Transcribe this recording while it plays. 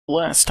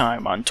Last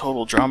time on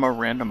Total Drama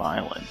Random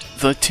Island,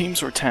 the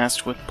teams were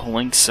tasked with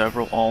pulling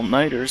several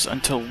all-nighters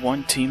until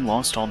one team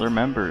lost all their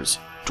members.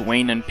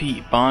 Dwayne and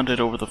Pete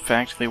bonded over the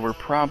fact they were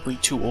probably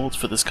too old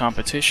for this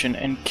competition,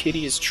 and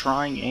Kitty is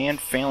trying and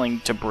failing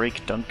to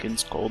break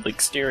Duncan's cold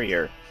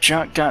exterior.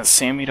 Jacques got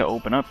Samey to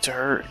open up to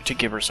her to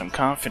give her some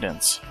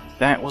confidence.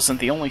 That wasn't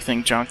the only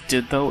thing Jacques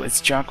did though,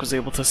 as Jacques was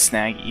able to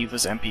snag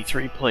Eva's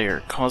MP3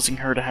 player, causing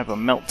her to have a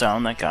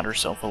meltdown that got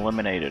herself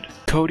eliminated.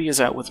 Cody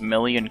is out with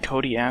Millie, and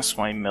Cody asks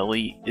why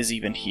Millie is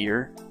even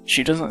here.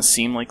 She doesn't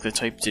seem like the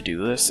type to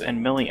do this,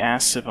 and Millie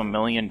asks if $1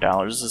 million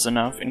is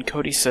enough, and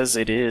Cody says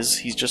it is.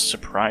 He's just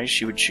surprised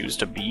she would choose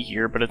to be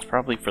here, but it's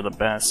probably for the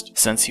best,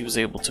 since he was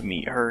able to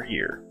meet her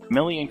here.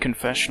 Millie in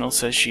confessional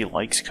says she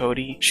likes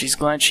Cody. She's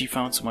glad she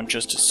found someone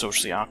just as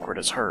socially awkward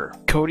as her.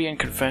 Cody in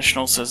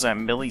confessional says that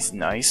Millie's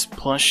nice,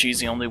 plus she's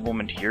the only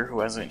woman here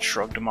who hasn't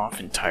shrugged him off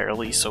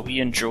entirely, so he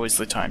enjoys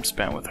the time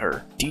spent with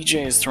her.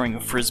 DJ is throwing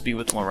a frisbee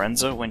with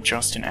Lorenzo when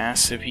Justin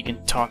asks if he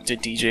can talk to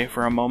DJ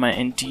for a moment,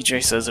 and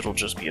DJ says it'll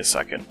just be a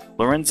second.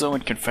 Lorenzo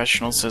in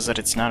confessional says that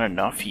it's not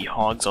enough he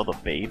hogs all the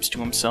babes to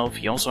himself,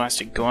 he also has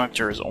to go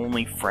after his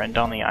only friend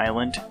on the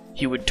island.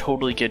 He would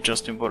totally get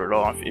Justin voted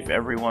off if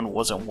everyone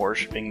wasn't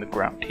worshipping the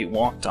ground he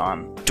walked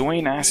on.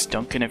 Dwayne asks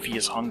Duncan if he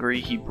is hungry.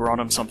 He brought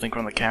him something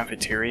from the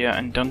cafeteria,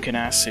 and Duncan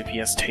asks if he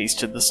has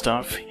tasted the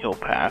stuff. He'll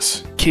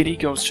pass. Kitty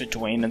goes to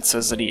Dwayne and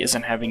says that he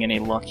isn't having any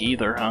luck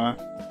either, huh?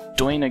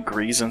 Dwayne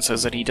agrees and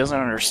says that he doesn't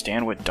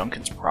understand what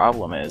Duncan's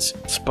problem is.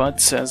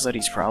 Spud says that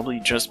he's probably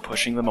just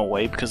pushing them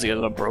away because he has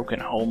a broken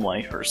home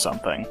life or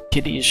something.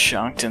 Kitty is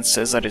shocked and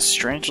says that it's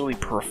strangely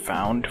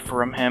profound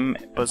from him,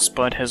 but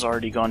Spud has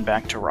already gone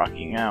back to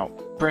rocking out.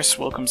 Chris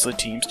welcomes the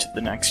teams to the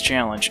next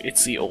challenge.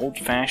 It's the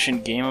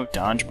old-fashioned game of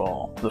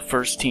dodgeball. The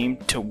first team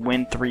to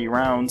win 3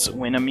 rounds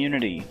win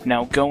immunity.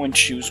 Now go and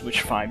choose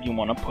which 5 you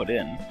want to put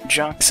in.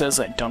 Jacques says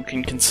that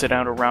Duncan can sit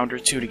out a round or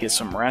 2 to get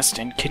some rest,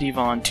 and Kitty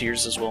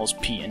volunteers as well as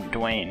Pete and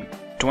Dwayne.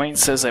 Dwayne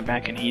says that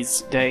back in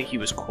his day he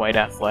was quite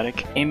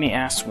athletic. Amy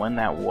asks when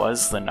that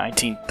was, the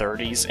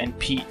 1930s, and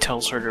Pete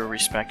tells her to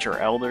respect her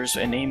elders,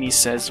 and Amy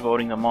says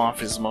voting them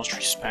off is the most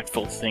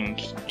respectful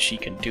thing she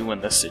can do in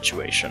this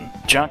situation.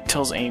 Jacques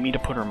tells Amy to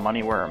put her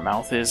money where her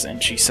mouth is,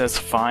 and she says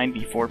fine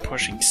before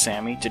pushing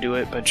Samey to do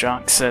it, but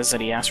Jacques says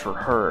that he asked for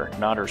her,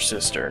 not her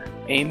sister.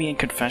 Amy in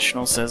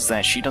confessional says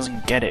that she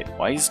doesn't get it.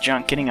 Why is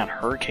Jacques getting on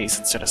her case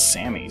instead of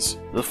Samey's?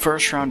 The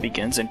first round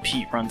begins and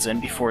Pete runs in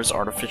before his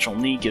artificial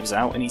knee gives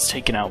out and he's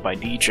taken out by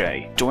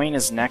DJ. Dwayne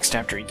is next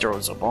after he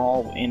throws a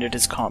ball, and it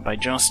is caught by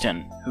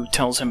Justin, who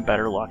tells him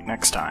better luck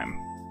next time.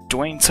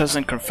 Dwayne says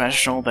in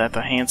confessional that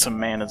the handsome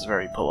man is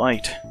very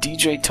polite.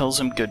 DJ tells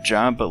him good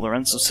job, but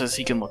Lorenzo says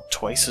he can look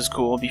twice as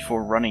cool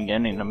before running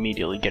in and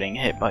immediately getting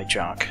hit by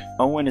Jacques.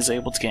 Owen is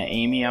able to get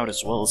Amy out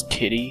as well as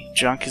Kitty.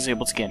 Jacques is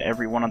able to get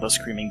every one of the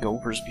screaming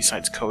Gophers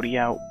besides Cody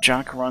out.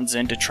 Jacques runs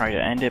in to try to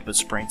end it but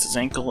sprains his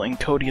ankle, and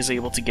Cody is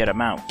able to get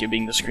him out,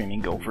 giving the screaming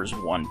Gophers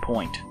 1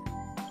 point.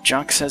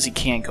 Jacques says he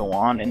can't go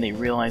on, and they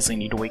realize they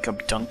need to wake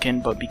up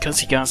Duncan, but because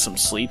he got some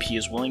sleep, he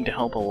is willing to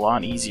help a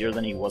lot easier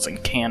than he was in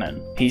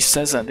canon. He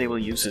says that they will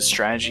use his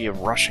strategy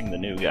of rushing the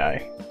new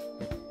guy.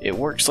 It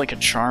works like a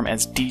charm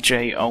as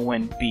DJ,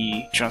 Owen,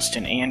 B,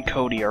 Justin, and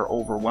Cody are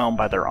overwhelmed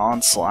by their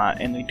onslaught,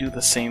 and they do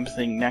the same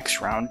thing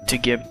next round to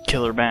give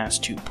Killer Bass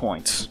 2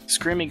 points.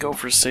 Screaming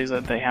Gophers says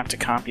that they have to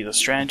copy the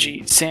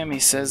strategy. Samey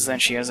says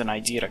that she has an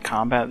idea to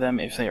combat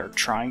them if they are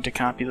trying to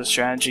copy the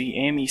strategy.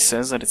 Amy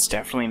says that it's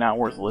definitely not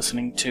worth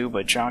listening to,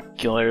 but Jacques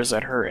glares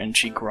at her and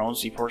she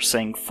groans before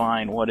saying,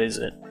 fine, what is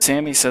it?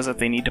 Samey says that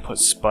they need to put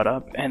Spud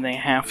up, and they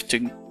have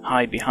to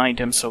hide behind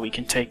him so he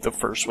can take the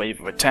first wave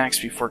of attacks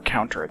before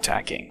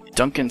counterattacking.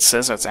 Duncan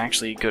says that's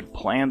actually a good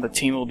plan. The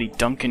team will be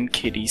Duncan,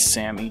 Kitty,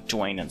 Samey,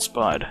 Dwayne, and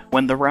Spud.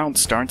 When the round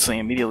starts, they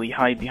immediately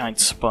hide behind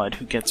Spud,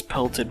 who gets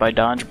pelted by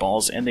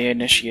dodgeballs, and they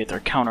initiate their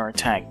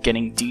counterattack,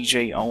 getting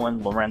DJ,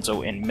 Owen,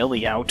 Lorenzo, and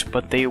Millie out,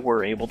 but they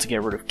were able to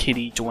get rid of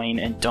Kitty,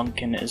 Dwayne, and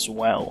Duncan as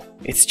well.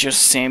 It's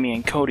just Samey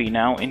and Cody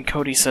now, and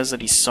Cody says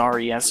that he's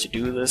sorry he has to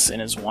do this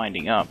and is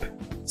winding up.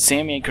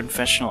 Samey in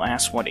confessional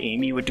asks what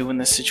Amy would do in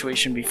this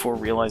situation before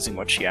realizing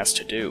what she has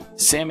to do.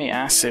 Samey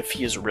asks if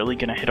he is really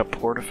gonna hit a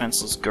poor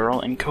defenseless girl,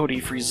 and Cody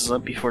freezes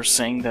up before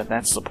saying that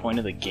that's the point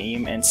of the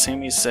game, and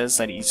Samey says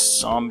that he's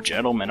some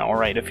gentleman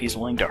alright if he's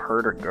willing to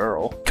hurt a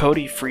girl.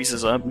 Cody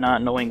freezes up,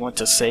 not knowing what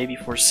to say,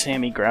 before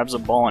Samey grabs a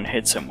ball and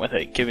hits him with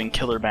it, giving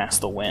Killer Bass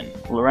the win.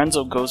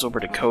 Lorenzo goes over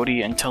to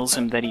Cody and tells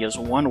him that he has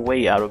one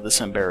way out of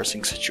this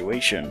embarrassing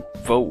situation: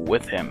 vote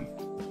with him.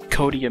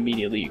 Cody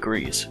immediately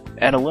agrees.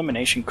 At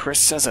elimination, Chris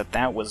says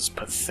that was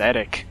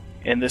pathetic,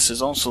 and this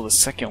is also the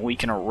second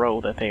week in a row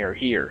that they are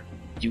here.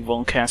 You've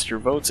all cast your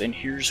votes, and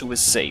here's who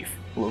is safe: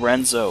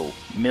 Lorenzo,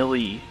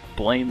 Millie,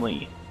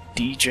 Blaineley,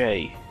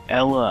 DJ,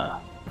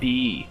 Ella,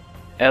 B,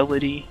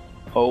 Ellody,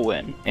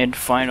 Owen, and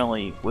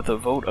finally, with a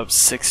vote of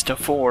 6 to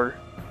 4,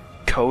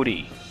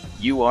 Cody.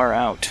 You are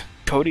out.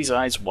 Cody's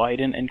eyes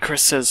widen, and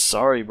Chris says,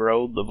 sorry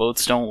bro, the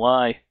votes don't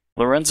lie.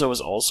 Lorenzo is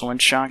also in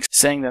shock,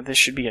 saying that this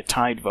should be a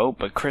tied vote,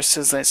 but Chris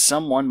says that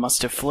someone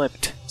must have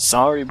flipped.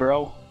 Sorry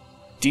bro.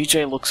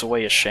 DJ looks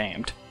away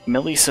ashamed.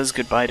 Millie says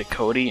goodbye to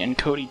Cody, and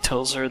Cody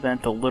tells her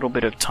that the little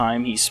bit of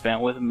time he spent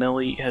with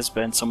Millie has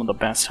been some of the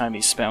best time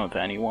he's spent with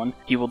anyone.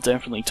 He will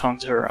definitely talk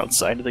to her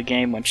outside of the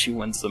game when she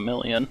wins the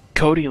million.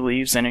 Cody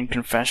leaves, and in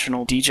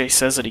confessional, DJ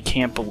says that he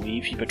can't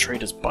believe he betrayed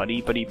his buddy,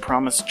 but he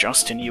promised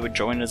Justin he would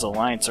join his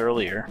alliance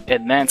earlier.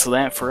 And that's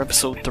that for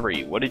episode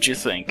 3. What did you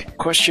think?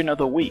 Question of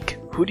the week: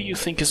 who do you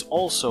think is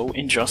also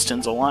in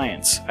Justin's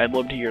alliance? I'd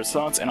love to hear your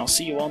thoughts, and I'll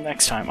see you all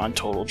next time on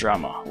Total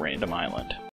Drama Random Island.